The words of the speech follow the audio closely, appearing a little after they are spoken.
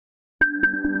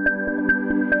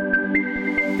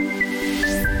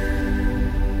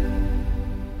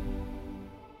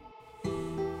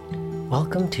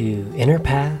Welcome to Inner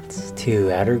Paths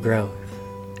to Outer Growth.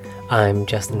 I'm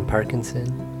Justin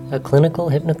Parkinson, a clinical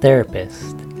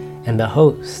hypnotherapist and the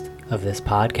host of this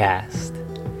podcast.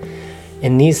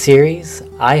 In these series,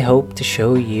 I hope to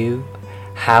show you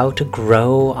how to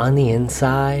grow on the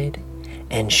inside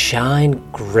and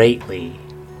shine greatly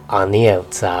on the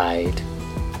outside.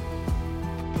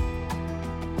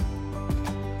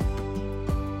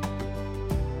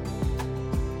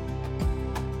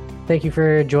 Thank you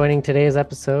for joining today's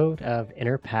episode of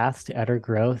Inner Paths to Utter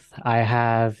Growth. I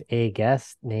have a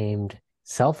guest named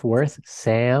Self-Worth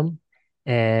Sam,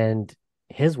 and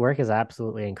his work is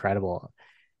absolutely incredible.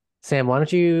 Sam, why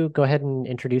don't you go ahead and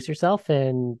introduce yourself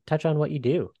and touch on what you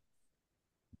do?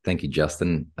 Thank you,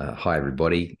 Justin. Hi,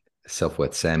 everybody.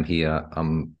 Self-Worth Sam here.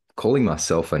 I'm calling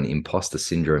myself an imposter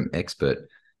syndrome expert,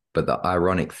 but the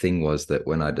ironic thing was that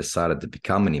when I decided to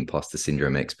become an imposter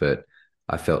syndrome expert,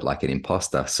 I felt like an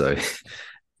imposter. So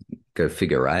go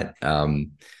figure, right?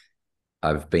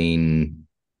 I've been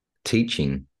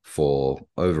teaching for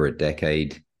over a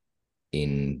decade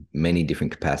in many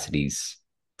different capacities,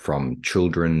 from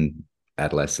children,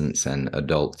 adolescents, and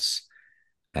adults.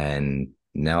 And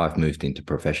now I've moved into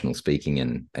professional speaking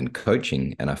and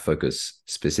coaching, and I focus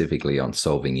specifically on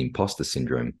solving imposter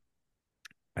syndrome.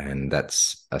 And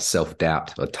that's a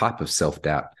type of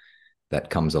self-doubt that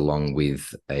comes along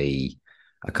with a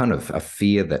kind of a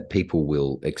fear that people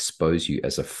will expose you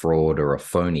as a fraud or a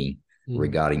phony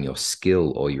regarding your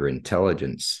skill or your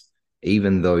intelligence,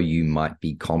 even though you might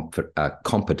be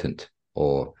competent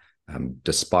or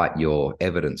despite your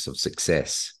evidence of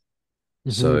success.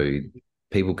 So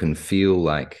people can feel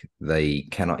like they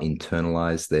cannot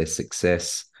internalize their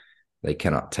success. They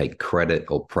cannot take credit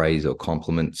or praise or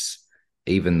compliments,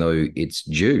 even though it's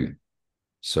due.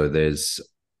 So there's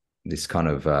this kind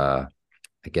of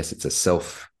I guess it's a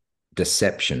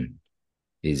self-deception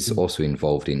is also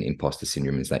involved in imposter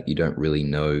syndrome, is that you don't really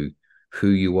know who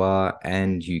you are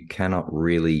and you cannot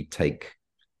really take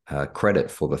credit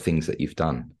for the things that you've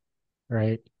done.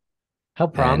 Right. How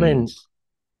prominent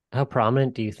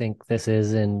do you think this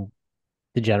is in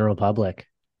the general public?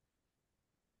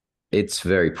 It's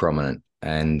very prominent.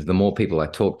 And the more people I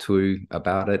talk to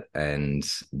about it and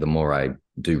the more I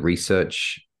do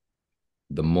research,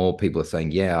 the more people are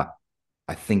saying, yeah,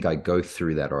 I think I go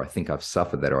through that, or I think I've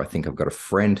suffered that, or I think I've got a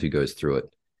friend who goes through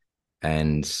it.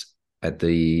 And at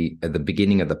the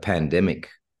beginning of the pandemic,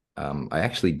 I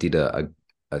actually did a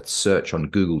search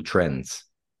on Google Trends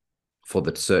for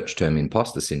the search term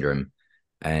imposter syndrome,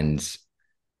 and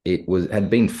it had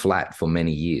been flat for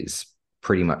many years,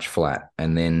 pretty much flat.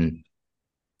 And then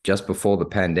just before the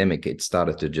pandemic, it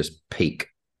started to just peak,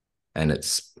 and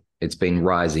it's been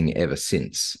rising ever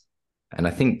since. And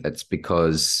I think that's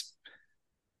because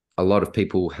a lot of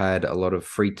people had a lot of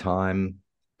free time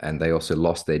and they also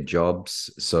lost their jobs.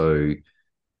 So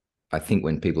I think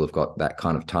when people have got that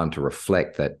kind of time to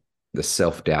reflect, that the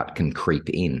self-doubt can creep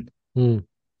in.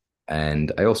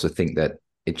 And I also think that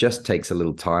it just takes a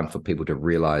little time for people to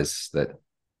realize that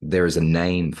there is a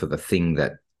name for the thing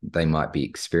that they might be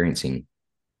experiencing.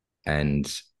 And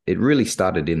it really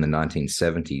started in the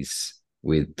 1970s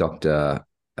with Dr.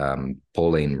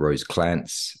 Pauline Rose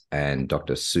Clance and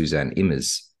Dr. Suzanne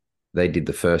Immers. They did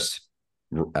the first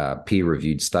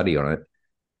peer-reviewed study on it.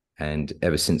 And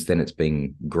ever since then, it's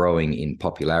been growing in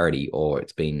popularity, or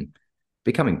it's been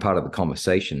becoming part of the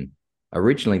conversation.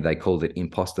 Originally, they called it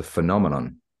imposter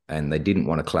phenomenon, and they didn't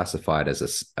want to classify it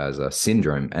as a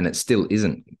syndrome. And it still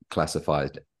isn't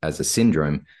classified as a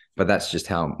syndrome, but that's just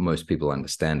how most people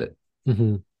understand it.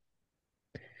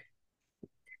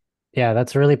 Yeah,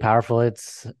 that's really powerful.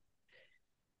 It's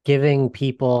giving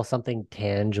people something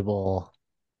tangible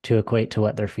to equate to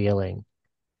what they're feeling.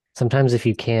 Sometimes if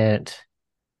you can't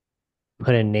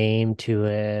put a name to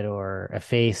it or a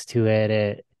face to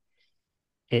it,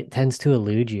 it tends to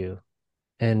elude you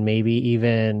and maybe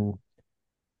even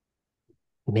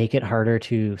make it harder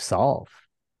to solve.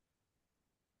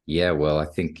 Yeah, well, I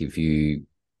think if you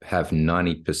have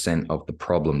 90% of the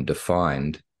problem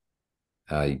defined,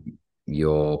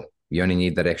 you only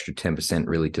need that extra 10%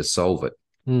 really to solve it.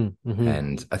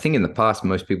 And I think in the past,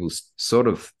 most people sort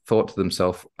of thought to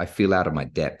themselves, I feel out of my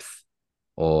depth,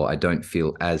 or I don't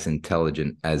feel as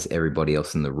intelligent as everybody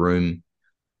else in the room,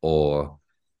 or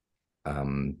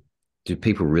do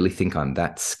people really think I'm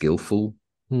that skillful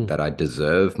that I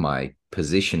deserve my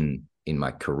position in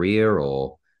my career?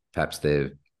 Or perhaps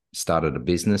they've started a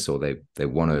business, or they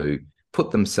want to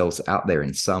put themselves out there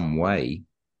in some way.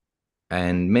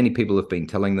 And many people have been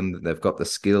telling them that they've got the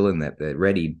skill and that they're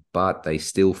ready, but they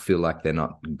still feel like they're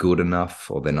not good enough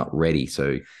or they're not ready.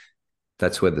 So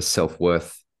that's where the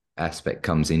self-worth aspect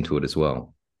comes into it as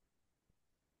well.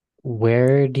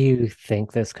 Where do you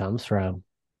think this comes from?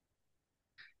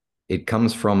 It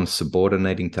comes from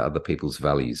subordinating to other people's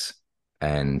values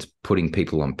and putting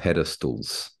people on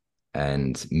pedestals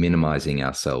and minimizing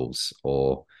ourselves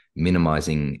or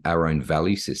minimizing our own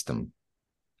value system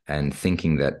and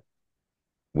thinking that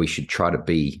we should try to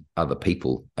be other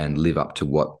people and live up to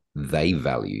what they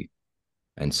value.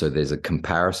 And so there's a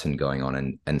comparison going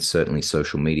on, and certainly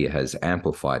social media has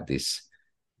amplified this,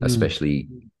 Mm, especially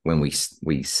when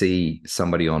we see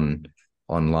somebody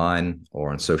online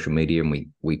or on social media, and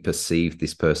we perceive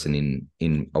this person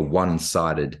in a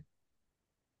one-sided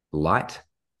light,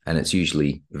 and it's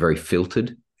usually very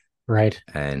filtered. right.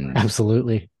 And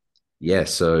Absolutely. yeah,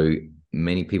 so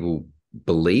many people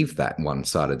believe that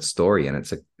one-sided story,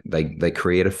 and they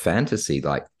create a fantasy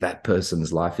like that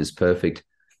person's life is perfect.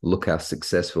 Look how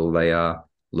successful they are.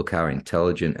 Look how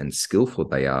intelligent and skillful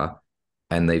they are,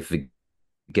 and they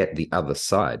forget the other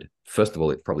side. First of all,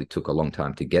 it probably took a long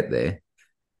time to get there,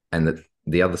 and that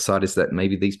the other side is that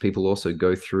maybe these people also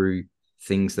go through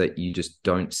things that you just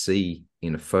don't see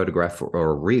in a photograph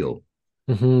or a reel.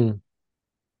 Hmm.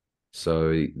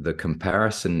 So the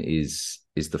comparison is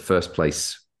the first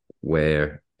place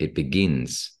where it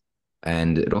begins.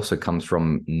 And it also comes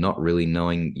from not really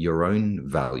knowing your own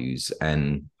values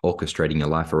and orchestrating your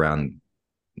life around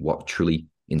what truly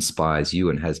inspires you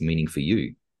and has meaning for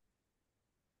you.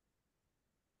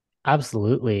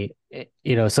 Absolutely.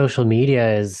 Social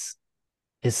media is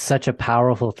such a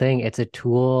powerful thing. It's a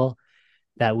tool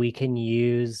that we can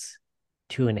use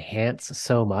to enhance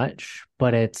so much,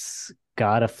 but it's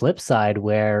got a flip side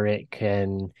where it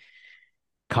can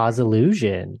cause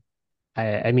illusion.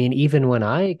 I mean, even when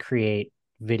I create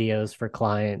videos for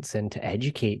clients and to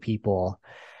educate people,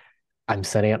 I'm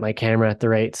setting up my camera at the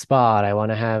right spot. I want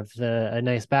to have a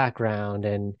nice background,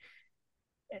 and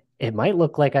it might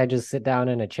look like I just sit down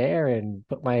in a chair and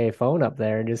put my phone up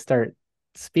there and just start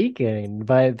speaking,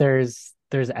 but there's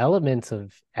elements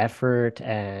of effort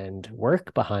and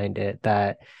work behind it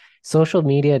that social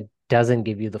media doesn't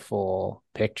give you the full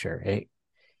picture.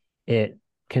 It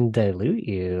can dilute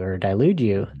you or dilute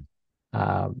you. Mhm.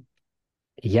 Um,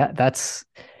 yeah, that's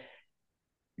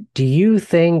do you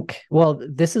think, well,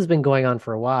 this has been going on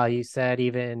for a while. You said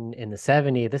even in the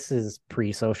 70s, this is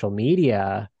pre-social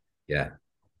media. Yeah.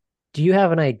 Do you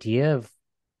have an idea of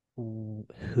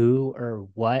who or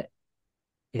what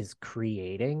is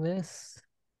creating this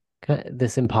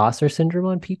imposter syndrome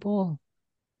on people?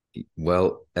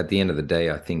 Well, at the end of the day,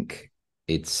 I think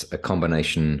it's a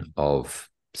combination of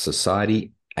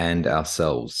society and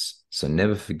ourselves. So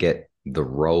never forget the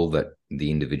role that the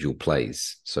individual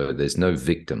plays. So there's no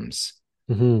victims.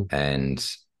 Hmm. And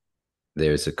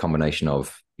there's a combination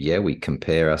of, yeah, we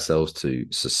compare ourselves to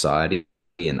society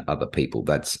and other people.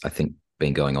 That's, I think,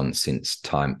 been going on since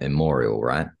time immemorial,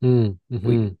 right?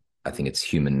 Mm-hmm. I think it's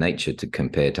human nature to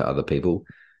compare to other people.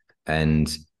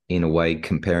 And in a way,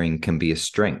 comparing can be a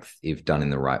strength if done in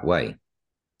the right way.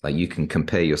 Like you can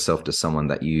compare yourself to someone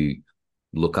that you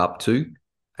look up to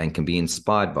and can be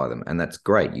inspired by them. And that's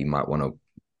great. You might want to,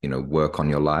 work on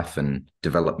your life and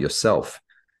develop yourself.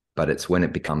 But it's when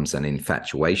it becomes an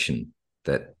infatuation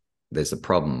that there's a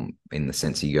problem in the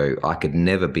sense you go, I could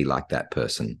never be like that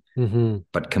person. Mm-hmm.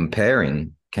 But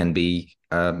comparing can be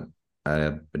a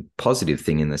positive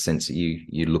thing in the sense that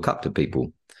you look up to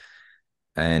people.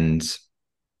 And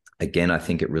again, I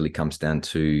think it really comes down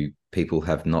to people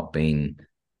have not been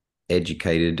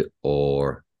educated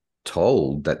or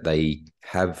told that they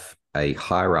have a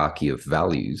hierarchy of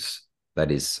values that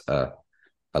is a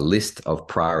list of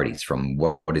priorities from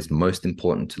what is most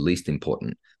important to least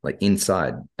important, like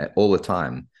inside all the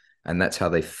time. And that's how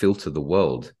they filter the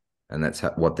world. And that's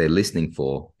what they're listening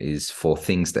for is for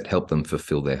things that help them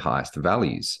fulfill their highest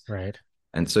values. Right.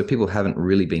 And so people haven't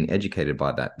really been educated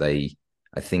by that.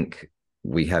 I think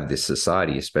we have this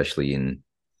society, especially in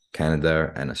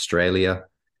Canada and Australia,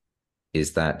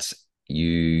 is that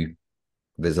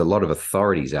there's a lot of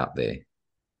authorities out there,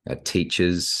 our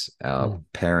teachers, our Mm.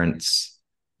 parents,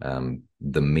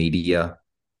 the media,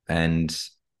 and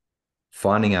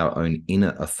finding our own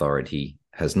inner authority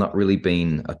has not really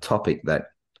been a topic that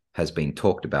has been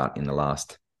talked about in the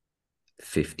last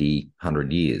 50,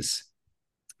 100 years,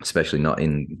 especially not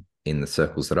in the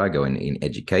circles that I go in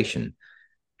education.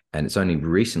 And it's only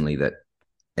recently that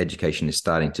education is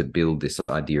starting to build this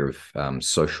idea of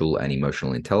social and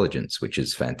emotional intelligence, which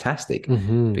is fantastic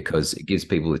Mm-hmm. because it gives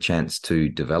people a chance to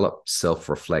develop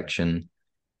self-reflection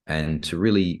and to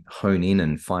really hone in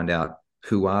and find out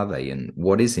who are they and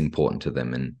what is important to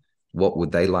them and what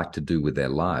would they like to do with their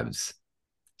lives.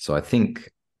 So I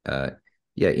think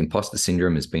Yeah, imposter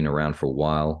syndrome has been around for a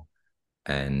while,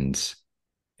 and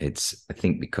it's, I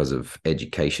think, because of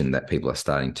education that people are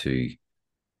starting to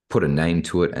put a name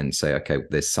to it and say, okay,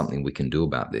 there's something we can do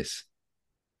about this.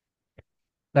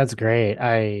 That's great.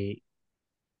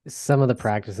 Some of the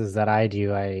practices that I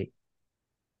do, I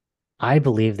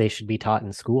believe they should be taught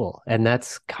in school. And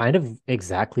that's kind of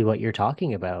exactly what you're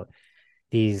talking about.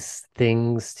 These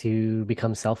things to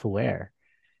become self-aware.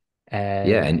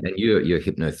 Yeah, And and you're a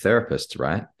hypnotherapist,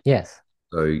 right? yes,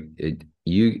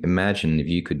 You imagine if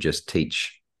you could just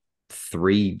teach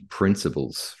three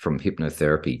principles from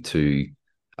hypnotherapy to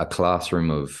a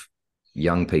classroom of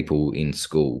young people in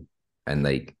school, and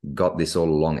they got this all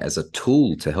along as a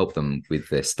tool to help them with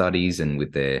their studies and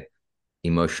with their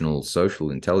emotional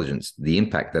social intelligence, the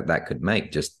impact that that could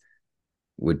make just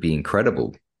would be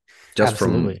incredible, just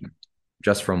from absolutely.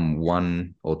 just from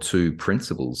one or two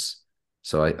principles.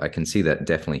 So I can see that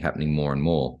definitely happening more and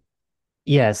more.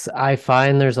 Yes, I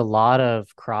find there's a lot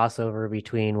of crossover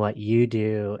between what you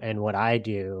do and what I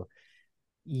do.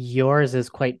 Yours is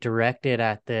quite directed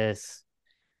at this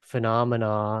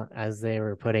phenomena, as they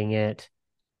were putting it.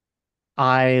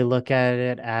 I look at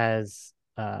it as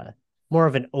more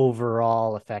of an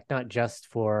overall effect, not just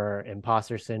for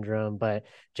imposter syndrome, but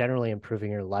generally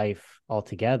improving your life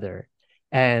altogether.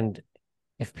 And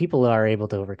if people are able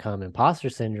to overcome imposter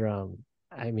syndrome,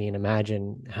 I mean,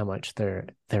 imagine how much their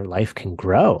life can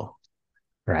grow,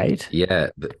 right? Yeah,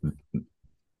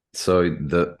 so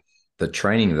the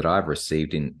training that I've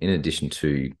received in addition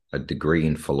to a degree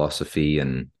in philosophy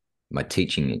and my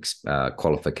teaching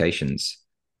qualifications,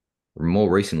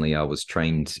 more recently I was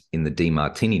trained in the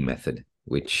DeMartini method,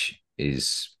 which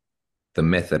is the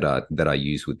method that I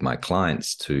use with my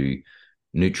clients to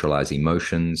neutralize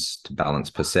emotions, to balance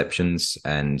perceptions,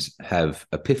 and have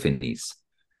epiphanies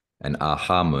and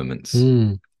aha moments.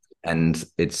 Mm, And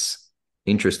it's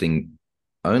interesting.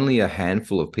 Only a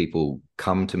handful of people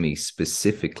come to me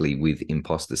specifically with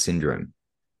imposter syndrome,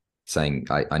 saying,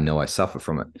 I know I suffer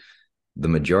from it. The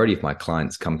majority of my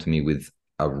clients come to me with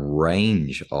a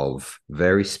range of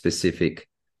very specific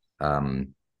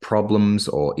problems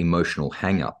or emotional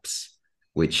hangups,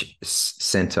 which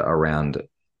center around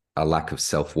a lack of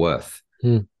self worth.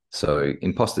 mm, So,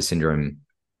 imposter syndrome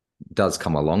does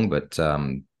come along, but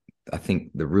I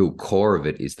think the real core of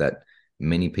it is that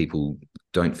many people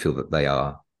don't feel that they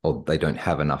are, or they don't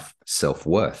have enough self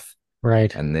worth,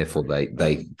 right. and therefore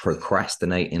they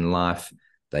procrastinate in life.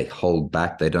 They hold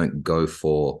back. They don't go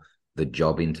for the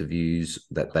job interviews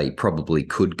that they probably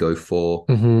could go for.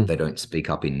 Hmm. They don't speak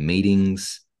up in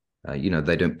meetings. They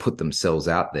don't put themselves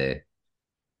out there.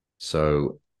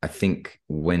 So I think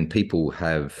when people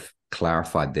have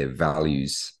clarified their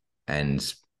values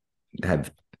and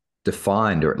have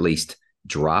defined or at least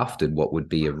drafted what would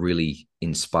be a really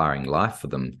inspiring life for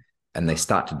them, and they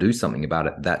start to do something about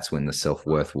it, that's when the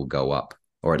self-worth will go up,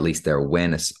 or at least their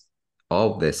awareness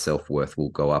of their self-worth will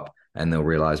go up, and they'll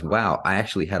realize, wow, I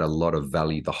actually had a lot of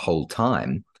value the whole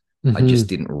time. I just Hmm.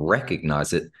 didn't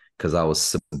recognize it because I was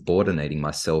subordinating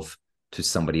myself to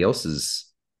somebody else's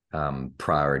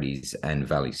priorities and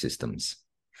value systems.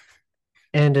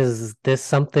 And is this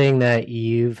something that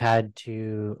you've had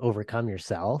to overcome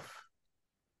yourself?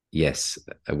 Yes,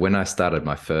 when I started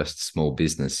my first small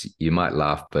business, you might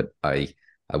laugh, but I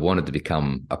wanted to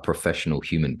become a professional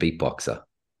human beatboxer.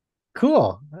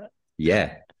 Cool.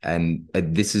 Yeah, and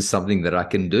this is something that I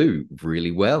can do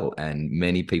really well. And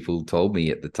many people told me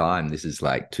at the time, this is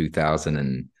like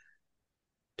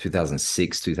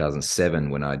 2006, 2007,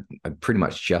 when I pretty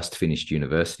much just finished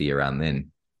university around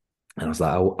then. And I was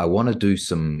like, I want to do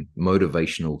some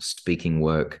motivational speaking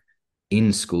work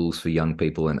in schools for young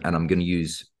people, and I'm going to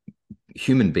use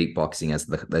human beatboxing as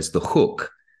the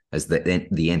hook, as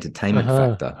the entertainment Uh-huh.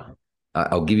 factor.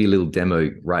 I'll give you a little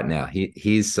demo right now.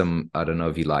 Here's some. I don't know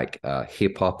if you like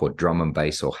hip hop or drum and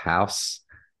bass or house.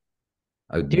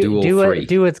 I Do do all do what three.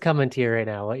 do what's coming to you right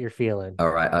now, what you're feeling.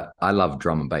 All right. I love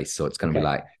drum and bass, so it's going to be Okay.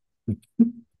 like.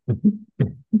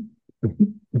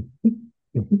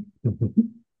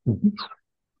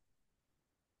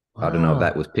 I don't know if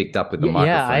that Wow. was picked up with the Yeah,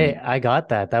 microphone, I got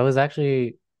that. That was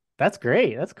actually that's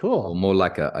great. That's or cool. more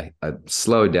like a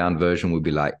slow down version would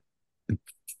be like.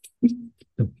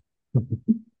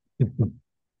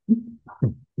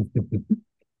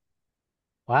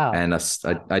 Wow. And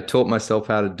I taught myself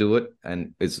how to do it,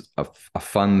 and it's a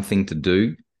fun thing to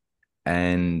do.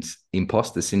 And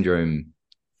imposter syndrome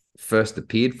first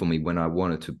appeared for me when I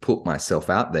wanted to put myself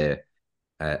out there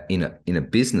in a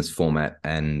business format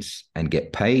and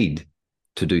get paid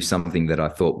to do something that I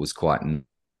thought was quite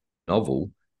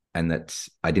novel and that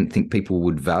I didn't think people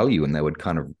would value, and they would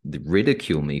kind of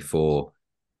ridicule me for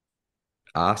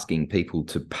asking people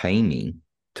to pay me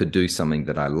to do something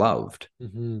that I loved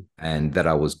Hmm. and that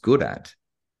I was good at.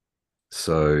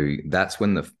 So that's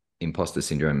when the imposter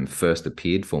syndrome first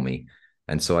appeared for me.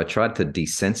 And so I tried to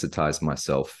desensitize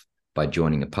myself by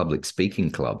joining a public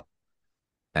speaking club.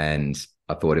 And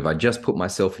I thought if I just put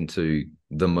myself into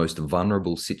the most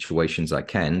vulnerable situations I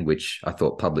can, which I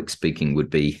thought public speaking would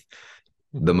be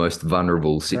the most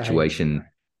vulnerable Right. situation,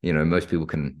 most people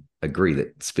can agree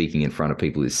that speaking in front of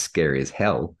people is scary as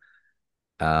hell.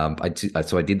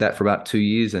 So I did that for about 2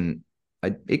 years, and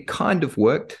it kind of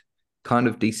worked, kind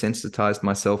of desensitized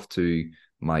myself to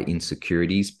my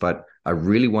insecurities, but I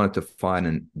really wanted to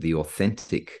find the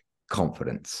authentic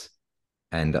confidence.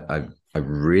 And I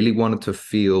really wanted to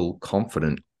feel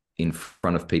confident in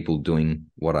front of people doing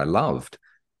what I loved.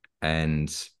 And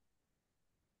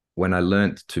when I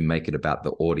learned to make it about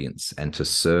the audience and to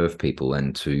serve people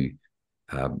and to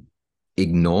um,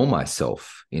 ignore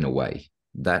myself in a way,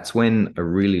 that's when I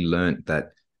really learned that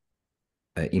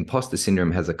imposter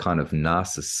syndrome has a kind of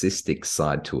narcissistic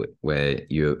side to it where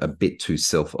you're a bit too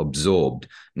self-absorbed,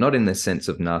 not in the sense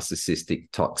of narcissistic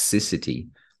toxicity,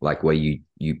 like where you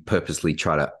purposely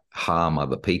try to harm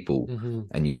other people Hmm.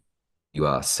 and you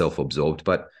are self-absorbed,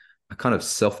 but a kind of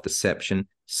self-deception,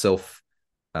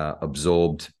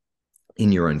 self-absorbed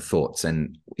in your own thoughts.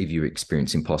 And if you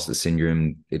experience imposter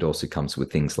syndrome, it also comes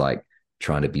with things like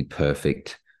trying to be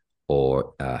perfect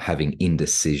or having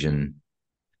indecision,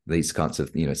 these kinds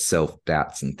of self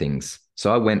doubts and things.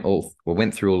 So I went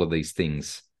through all of these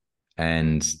things,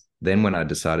 and then when I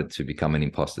decided to become an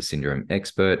imposter syndrome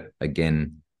expert,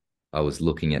 again, I was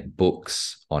looking at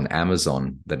books on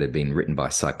Amazon that had been written by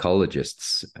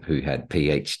psychologists who had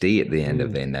PhD at the end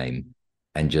of Mm. their name,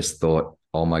 and just thought,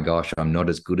 oh my gosh, I'm not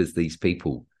as good as these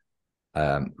people.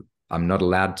 Um, I'm not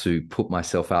allowed to put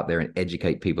myself out there and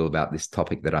educate people about this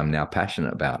topic that I'm now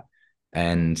passionate about.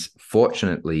 And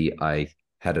fortunately, I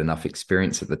had enough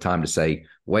experience at the time to say,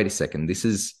 wait a second, this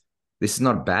is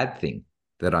not a bad thing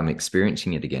that I'm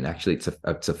experiencing it again. Actually,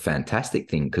 it's a fantastic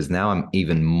thing because now I'm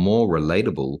even more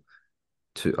relatable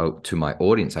to my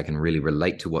audience. I can really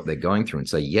relate to what they're going through and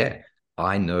say, yeah,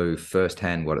 I know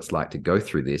firsthand what it's like to go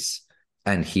through this,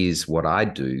 and here's what I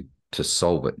do to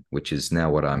solve it, which is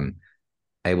now what I'm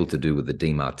able to do with the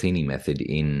DeMartini method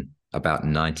in about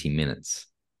 90 minutes.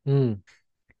 Mm.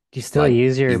 Do you still Like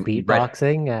use your you read,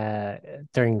 beatboxing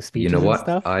during you know speeches and what?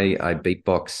 stuff? I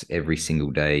beatbox every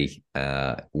single day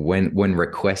when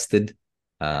requested.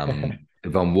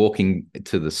 If I'm walking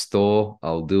to the store,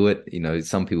 I'll do it.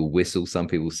 Some people whistle, some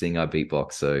people sing. I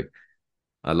beatbox, so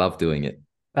I love doing it.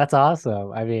 That's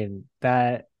awesome. I mean,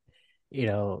 that, you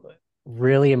know,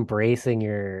 really embracing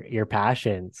your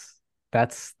passions.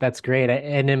 That's great.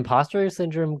 And imposter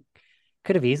syndrome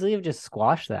could have easily have just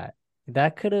squashed that.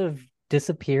 That could have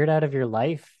disappeared out of your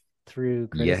life through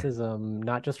Yeah, criticism,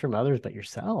 not just from others, but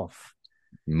yourself.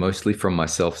 mostly from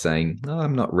myself saying, "No,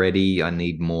 I'm not ready. I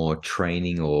need more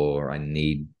training, or I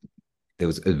need." There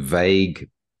was a vague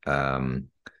um,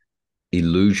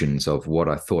 illusions of what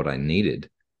I thought I needed.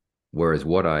 Whereas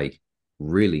what I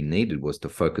really needed was to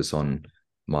focus on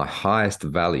my highest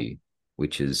value,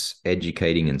 which is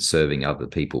educating and serving other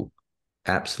people.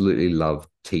 Absolutely love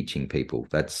teaching people.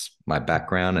 That's my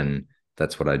background and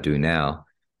that's what I do now.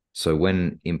 So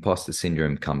when imposter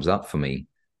syndrome comes up for me,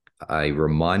 I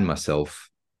remind myself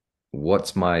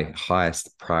what's my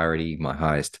highest priority, my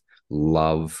highest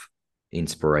love,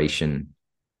 inspiration,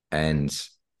 and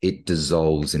it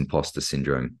dissolves imposter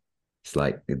syndrome. It's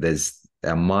like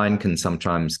our mind can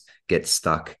sometimes get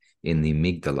stuck in the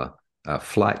amygdala,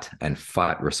 flight and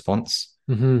fight response,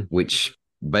 Hmm. which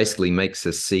basically makes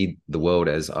us see the world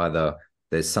as either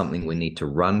there's something we need to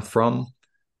run from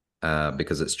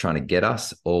because it's trying to get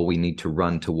us, or we need to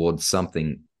run towards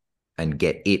something and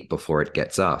get it before it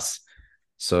gets us.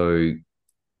 So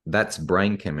that's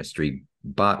brain chemistry.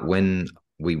 But when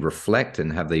we reflect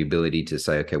and have the ability to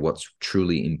say, okay, what's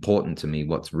truly important to me,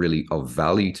 what's really of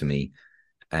value to me,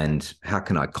 and how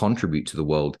can I contribute to the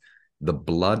world? The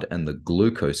blood and the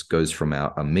glucose goes from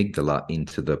our amygdala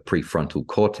into the prefrontal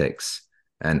cortex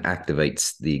and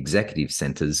activates the executive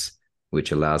centers,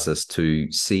 which allows us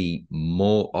to see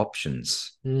more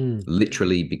options, Mm.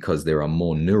 literally because there are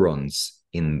more neurons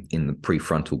in the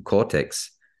prefrontal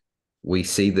cortex. We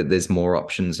see that there's more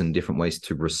options and different ways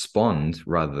to respond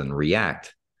rather than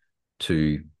react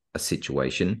to a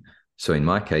situation. So in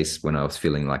my case, when I was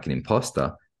feeling like an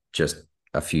imposter, just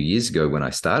a few years ago when I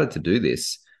started to do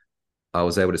this, I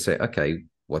was able to say, okay,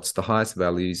 what's the highest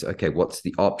values? Okay, what's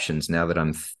the options now that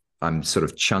I'm sort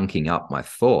of chunking up my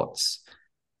thoughts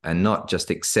and not just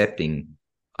accepting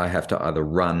I have to either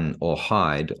run or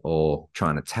hide or try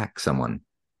and attack someone,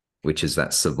 which is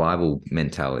that survival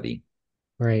mentality.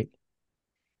 Right.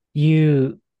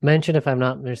 You mentioned, if I'm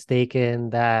not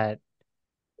mistaken, that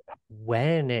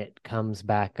when it comes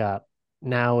back up,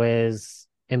 now is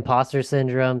imposter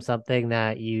syndrome something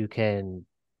that you can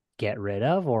get rid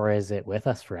of, or is it with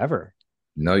us forever?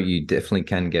 No, you definitely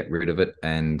can get rid of it.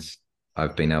 And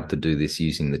I've been able to do this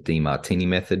using the DeMartini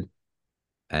method.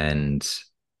 And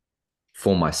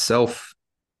for myself,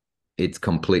 it's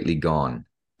completely gone.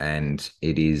 And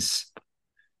it is,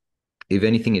 if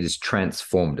anything, it has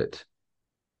transformed it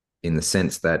in the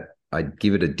sense that I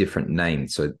give it a different name.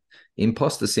 So,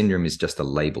 imposter syndrome is just a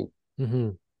label Mm-hmm.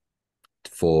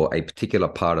 for a particular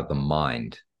part of the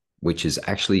mind, which is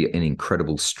actually an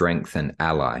incredible strength and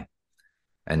ally.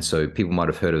 And so people might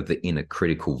have heard of the inner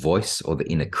critical voice or the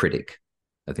inner critic.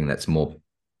 I think that's more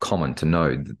common to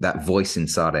know, that voice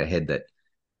inside our head that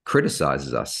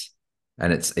criticizes us,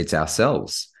 and it's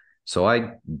ourselves. So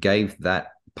I gave that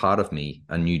part of me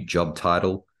a new job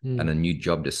title and Mm, a new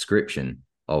job description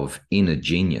of inner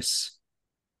genius.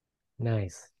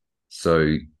 nice.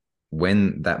 So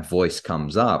when that voice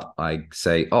comes up, I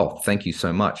say, "Oh, thank you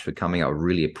so much for coming. I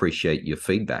really appreciate your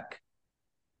feedback."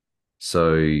 So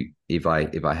if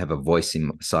I have a voice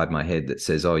inside my head that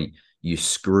says, "Oh, you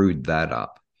screwed that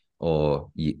up,"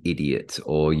 or "You idiot,"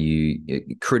 or you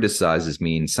it criticizes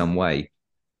me in some way,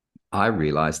 I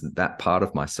realize that that part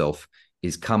of myself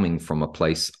is coming from a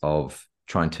place of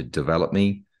trying to develop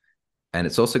me, and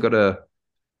it's also got a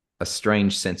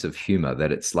strange sense of humor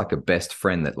that it's like a best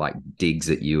friend that like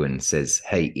digs at you and says,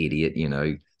 "Hey, idiot," you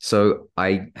know. So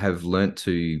I have learned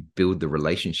to build the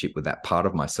relationship with that part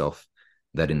of myself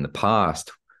that in the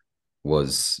past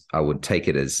was I would take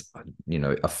it as,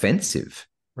 offensive.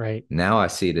 Right. Now I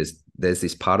see it as there's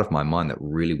this part of my mind that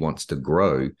really wants to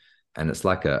grow, and it's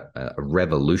like a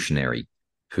revolutionary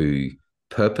who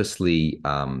purposely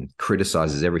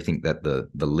criticizes everything that the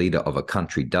leader of a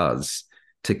country does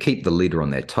to keep the leader on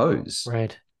their toes,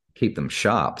 Right. keep them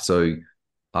sharp. So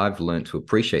I've learned to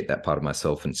appreciate that part of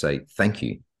myself and say thank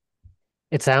you.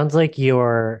 It sounds like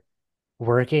you're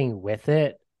working with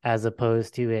it as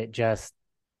opposed to it just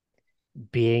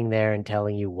being there and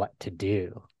telling you what to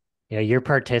do. You know, you're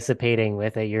participating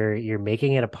with it. You're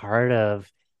making it a part of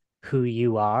who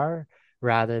you are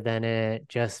rather than it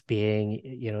just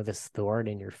being, this thorn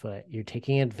in your foot. You're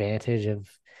taking advantage of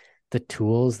the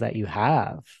tools that you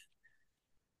have.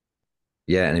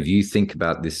 Yeah, and if you think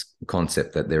about this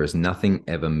concept that there is nothing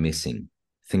ever missing,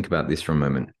 think about this for a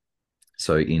moment.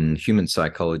 So in human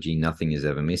psychology, nothing is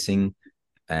ever missing.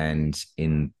 And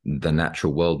in the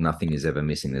natural world, nothing is ever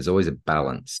missing. There's always a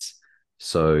balance.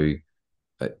 So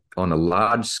on a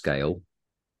large scale,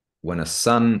 when a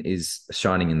sun is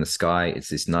shining in the sky, it's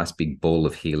this nice big ball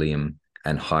of helium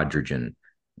and hydrogen.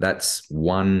 That's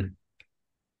one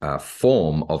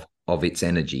form of its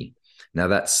energy. Now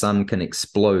that sun can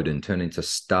explode and turn into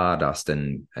stardust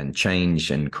and change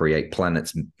and create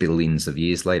planets billions of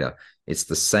years later. It's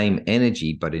the same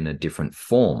energy, but in a different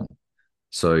form.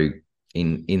 So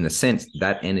in the sense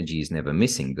that energy is never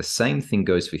missing. The same thing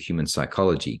goes for human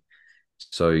psychology.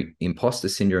 So imposter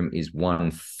syndrome is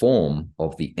one form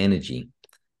of the energy,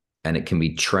 and it can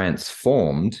be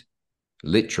transformed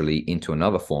literally into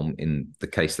another form. In the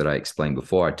case that I explained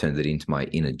before, I turned it into my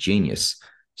inner genius.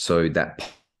 So that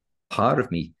part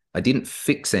of me, I didn't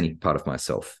fix any part of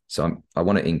myself. So I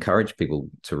want to encourage people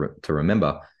to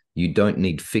remember you don't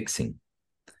need fixing.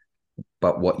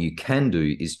 But what you can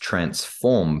do is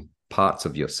transform parts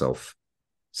of yourself.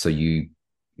 So you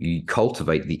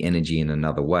cultivate the energy in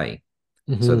another way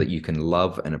so Mm-hmm. that you can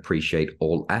love and appreciate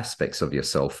all aspects of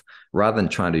yourself rather than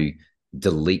trying to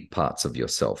delete parts of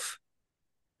yourself.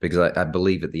 Because I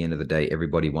believe at the end of the day,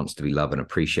 everybody wants to be loved and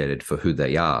appreciated for who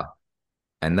they are.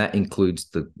 And that includes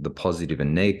the positive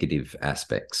and negative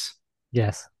aspects.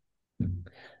 Yes.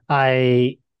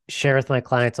 I share with my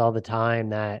clients all the time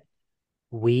that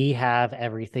we have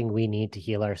everything we need to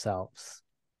heal ourselves.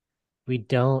 We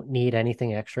don't need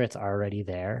anything extra. It's already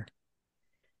there.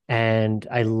 And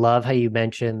I love how you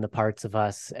mentioned the parts of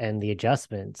us and the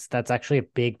adjustments. That's actually a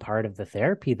big part of the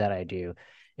therapy that I do.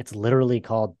 It's literally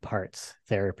called parts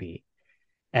therapy.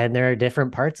 And there are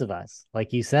different parts of us,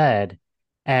 like you said.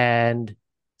 And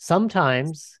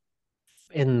sometimes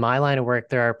in my line of work,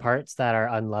 there are parts that are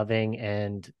unloving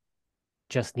and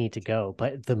just need to go.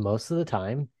 But the most of the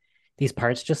time, these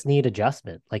parts just need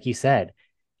adjustment, like you said.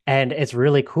 And it's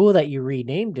really cool that you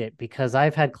renamed it because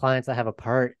I've had clients that have a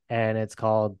part and it's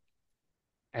called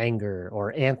anger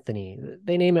or Anthony.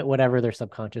 They name it whatever their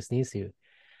subconscious needs to.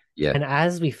 Yeah. And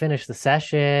as we finish the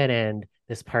session and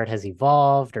this part has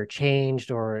evolved or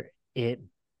changed, or it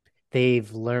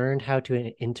they've learned how to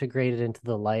integrate it into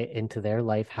the light into their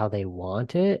life how they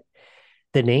want it,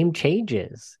 the name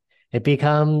changes. It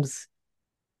becomes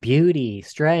beauty,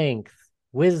 strength,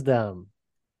 wisdom.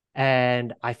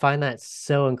 And I find that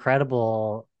so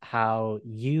incredible how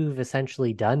you've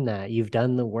essentially done that. You've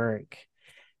done the work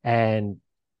and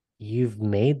you've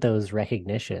made those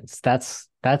recognitions. That's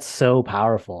so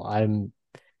powerful.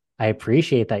 I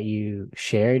appreciate that you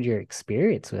shared your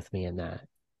experience with me in that.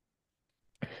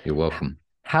 You're welcome.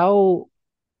 How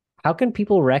how can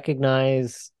people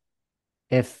recognize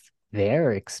if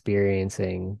they're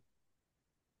experiencing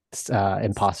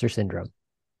imposter syndrome?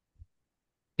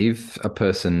 If a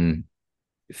person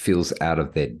feels out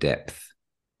of their depth,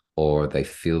 or they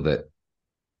feel that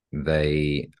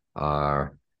they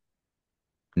are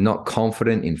not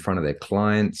confident in front of their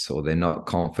clients, or they're not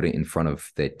confident in front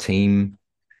of their team,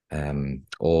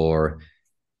 or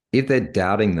if they're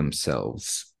doubting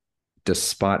themselves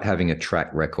despite having a track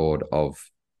record of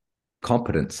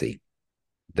competency,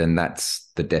 then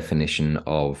that's the definition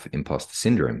of imposter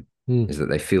syndrome, Hmm. is that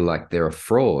they feel like they're a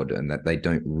fraud and that they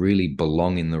don't really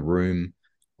belong in the room,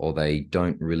 or they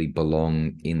don't really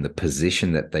belong in the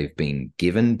position that they've been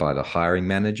given by the hiring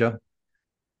manager.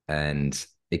 And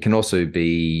it can also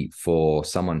be for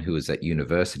someone who is at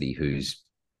university who's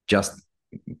just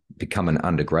become an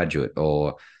undergraduate,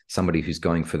 or somebody who's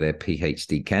going for their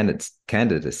PhD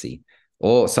candidacy,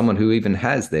 or someone who even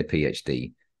has their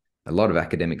PhD. A lot of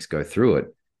academics go through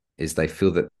it, is they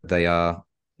feel that they are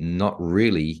not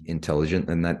really intelligent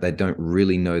and that they don't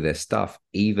really know their stuff,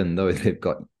 even though they've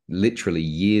got literally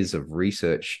years of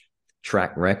research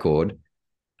track record.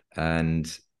 And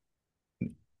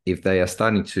if they are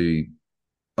starting to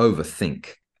overthink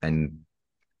and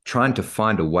trying to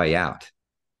find a way out,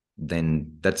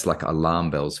 then that's like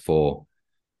alarm bells for,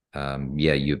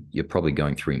 yeah, you're probably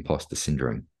going through imposter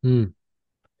syndrome, Hmm.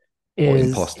 or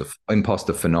Is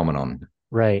imposter phenomenon.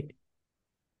 right.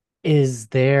 Is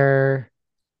there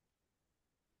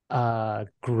a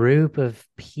group of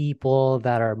people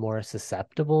that are more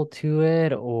susceptible to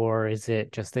it, or is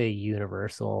it just a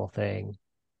universal thing?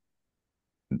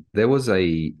 There was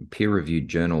a peer-reviewed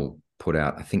journal put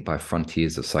out, I think by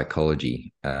Frontiers of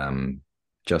Psychology,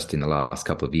 just in the last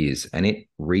couple of years, and it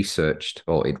researched,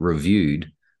 or it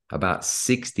reviewed about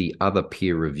 60 other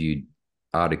peer-reviewed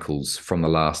articles from the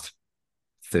last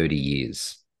 30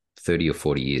 years, 30 or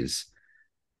 40 years.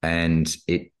 And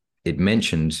it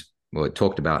mentioned, well, it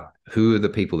talked about who are the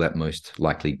people that most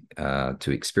likely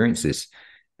to experience this.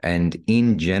 And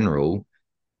in general,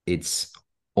 it's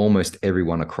almost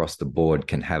everyone across the board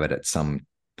can have it at some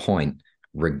point,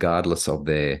 regardless of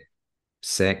their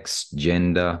sex,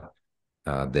 gender,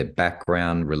 their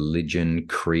background, religion,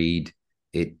 creed.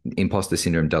 Imposter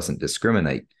syndrome doesn't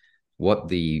discriminate. What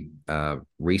the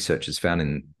researchers found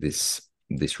in this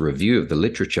review of the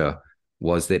literature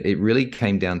was that it really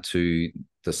came down to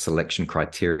the selection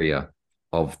criteria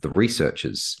of the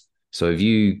researchers. So if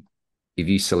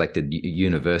you selected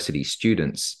university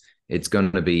students, it's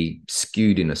going to be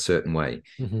skewed in a certain way.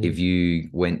 Hmm. If you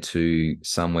went to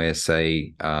somewhere,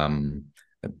 say,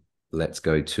 let's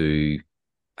go to,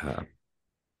 uh,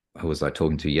 who was I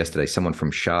talking to yesterday? Someone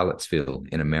from Charlottesville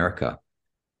in America.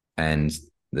 And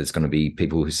there's going to be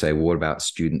people who say, well, what about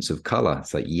students of color?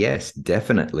 It's like, yes,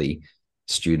 definitely.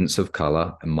 Students of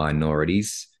color and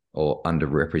minorities or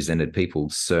underrepresented people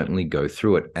certainly go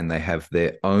through it, and they have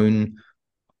their own,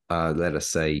 let us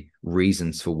say,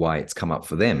 reasons for why it's come up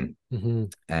for them. Hmm.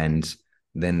 And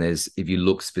then there's, if you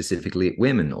look specifically at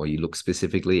women or you look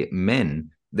specifically at men,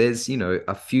 there's,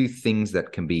 a few things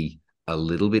that can be a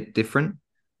little bit different,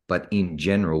 but in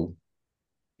general,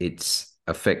 it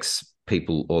affects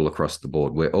people all across the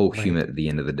board. We're all Right. human at the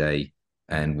end of the day.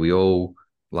 And we all,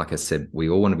 like I said, we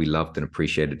all want to be loved and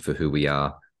appreciated for who we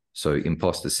are. So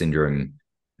imposter syndrome,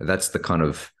 that's the kind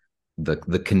of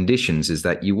the conditions, is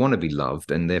that you want to be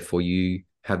loved, and therefore you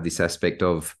have this aspect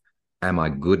of, am I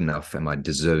good enough? Am I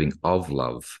deserving of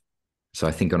love? So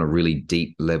I think on a really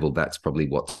deep level, that's probably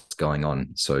what's going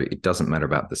on. So it doesn't matter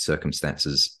about the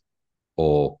circumstances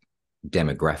or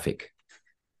demographic.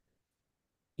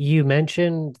 You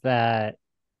mentioned that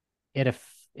it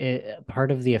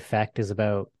part of the effect is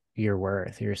about your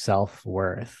worth, your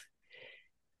self-worth.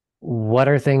 What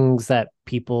are things that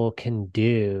people can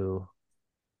do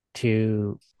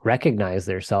to recognize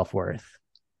their self-worth?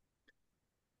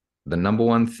 The number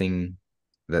one thing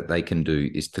that they can do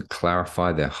is to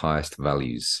clarify their highest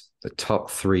values, the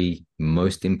top three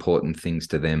most important things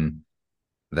to them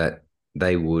that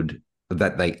they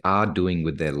are doing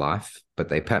with their life, but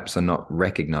they perhaps are not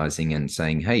recognizing and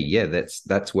saying, hey, yeah,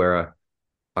 that's where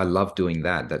I love doing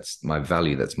that. That's my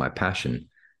value. That's my passion.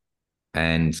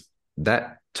 And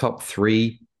that top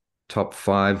three, top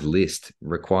five list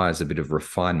requires a bit of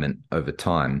refinement over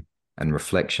time and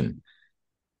reflection.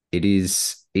 It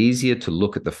is easier to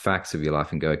look at the facts of your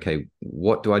life and go, okay,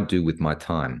 what do I do with my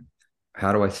time?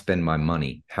 How do I spend my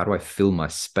money? How do I fill my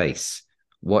space?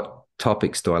 What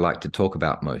topics do I like to talk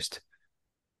about most?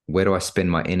 Where do I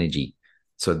spend my energy?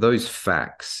 So those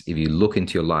facts, if you look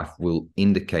into your life, will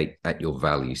indicate at your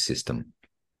value system,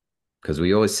 because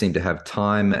we always seem to have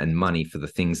time and money for the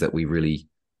things that we really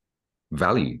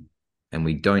value, and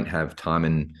we don't have time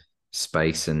and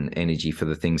space and energy for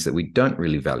the things that we don't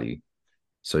really value.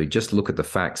 So just look at the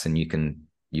facts and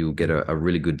you'll get a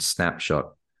really good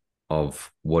snapshot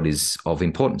of what is of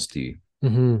importance to you.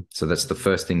 Hmm. So that's the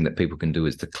first thing that people can do,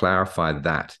 is to clarify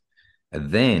that, and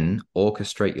then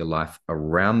orchestrate your life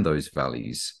around those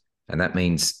values. And that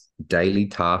means daily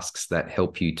tasks that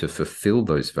help you to fulfill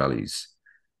those values.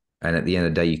 And at the end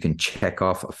of the day, you can check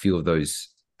off a few of those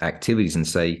activities and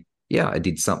say, yeah, I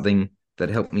did something that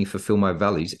helped me fulfill my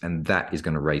values. And that is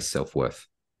going to raise self-worth.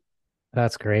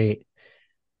 That's great.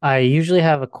 I usually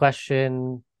have a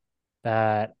question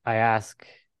that I ask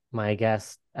my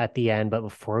guests at the end, but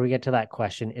before we get to that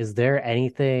question, is there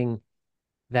anything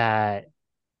that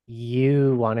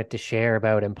you wanted to share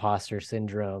about imposter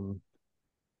syndrome,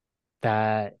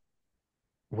 that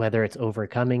whether it's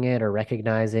overcoming it or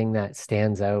recognizing, that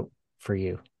stands out for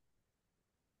you?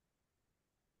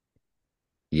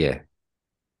 Yeah.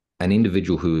 An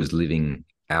individual who is living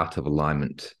out of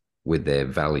alignment with their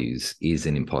values is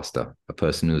an imposter. A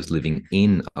person who is living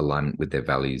in alignment with their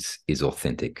values is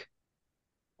authentic.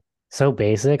 So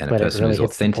basic, And a but it person really who's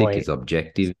hits the authentic point. is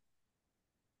objective.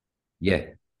 Yeah.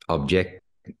 Object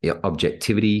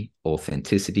Objectivity,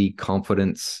 authenticity,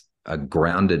 confidence, a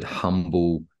grounded,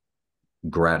 humble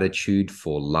gratitude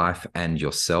for life and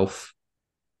yourself.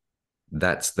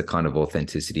 That's the kind of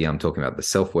authenticity I'm talking about. The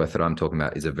self-worth that I'm talking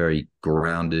about is a very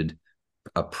grounded,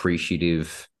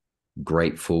 appreciative,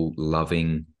 grateful,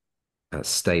 loving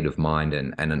state of mind,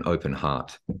 and an open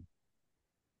heart.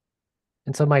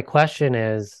 And so my question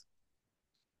is,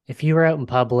 if you were out in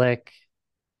public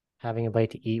having a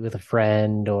bite to eat with a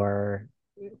friend or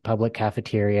public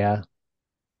cafeteria,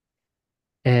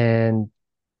 and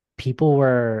people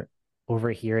were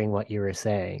overhearing what you were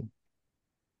saying,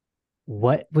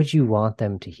 what would you want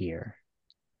them to hear?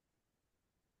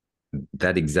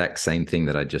 That exact same thing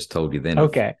that I just told you then.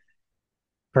 Okay,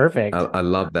 perfect. I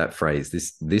love that phrase.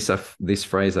 This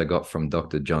phrase I got from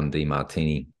Dr. John D.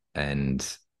 Martini,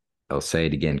 and I'll say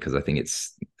it again because I think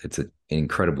an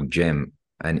incredible gem.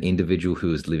 An individual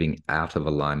who is living out of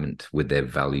alignment with their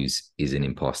values is an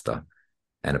imposter,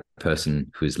 and a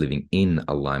person who is living in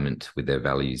alignment with their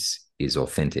values is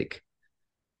authentic.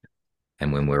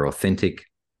 And when we're authentic,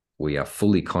 we are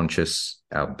fully conscious.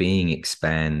 Our being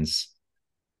expands.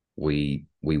 We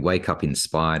wake up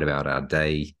inspired about our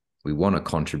day. We want to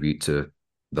contribute to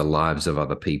the lives of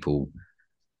other people,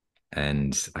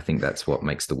 and I think that's what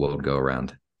makes the world go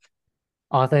around.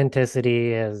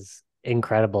 Authenticity is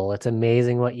incredible. It's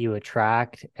amazing what you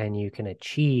attract and you can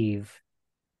achieve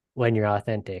when you're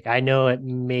authentic. I know it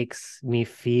makes me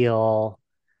feel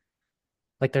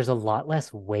like there's a lot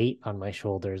less weight on my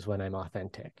shoulders when I'm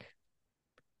authentic.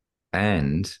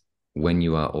 And when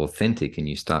you are authentic and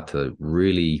you start to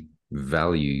really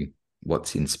value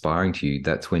what's inspiring to you,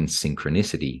 that's when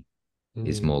synchronicity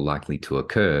is Mm-hmm. more likely to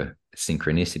occur.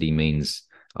 Synchronicity means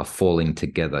a falling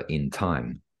together in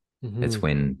time. It's Mm-hmm.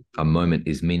 when a moment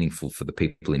is meaningful for the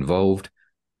people involved.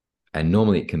 And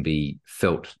normally it can be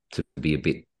felt to be a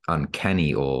bit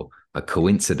uncanny or a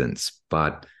coincidence.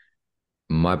 But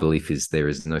my belief is there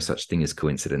is no such thing as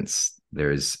coincidence.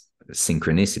 There is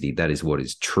synchronicity. That is what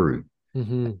is true.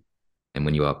 Mm-hmm. And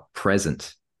when you are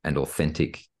present and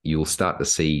authentic, you will start to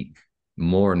see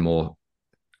more and more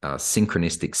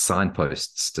synchronistic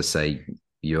signposts to say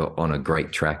you're on a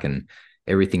great track and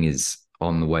everything is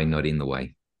on the way, not in the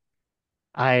way.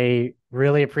 I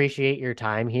really appreciate your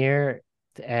time here.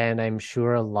 And I'm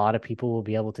sure a lot of people will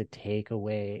be able to take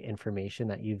away information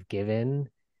that you've given.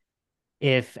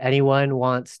 If anyone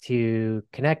wants to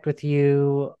connect with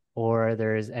you, or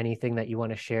there's anything that you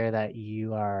want to share that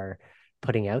you are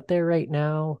putting out there right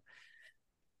now.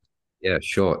 Yeah,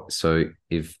 sure. So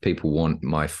if people want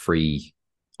my free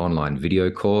online video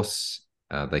course,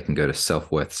 they can go to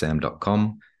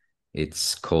selfworthsam.com.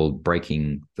 It's called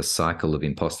Breaking the Cycle of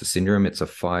Imposter Syndrome. It's a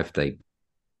 5-day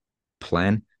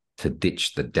plan to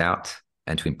ditch the doubt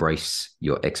and to embrace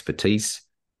your expertise.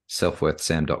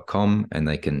 Selfworthsam.com, and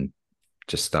they can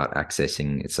just start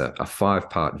accessing. It's a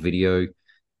 5-part video,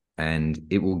 and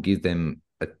it will give them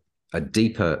a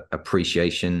deeper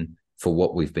appreciation for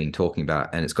what we've been talking about.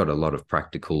 And it's got a lot of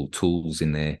practical tools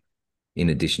in there, in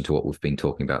addition to what we've been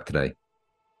talking about today.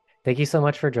 Thank you so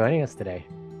much for joining us today.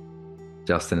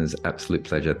 Justin, it's an absolute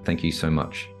pleasure. Thank you so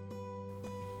much.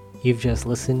 You've just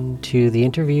listened to the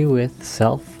interview with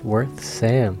Self-Worth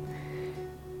Sam.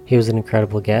 He was an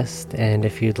incredible guest, and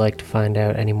if you'd like to find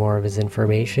out any more of his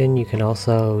information, you can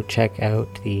also check out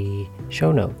the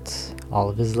show notes. All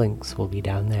of his links will be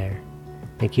down there.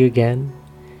 Thank you again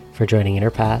for joining Inner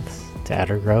Paths to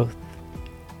Outer Growth,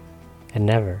 and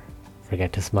never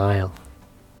forget to smile.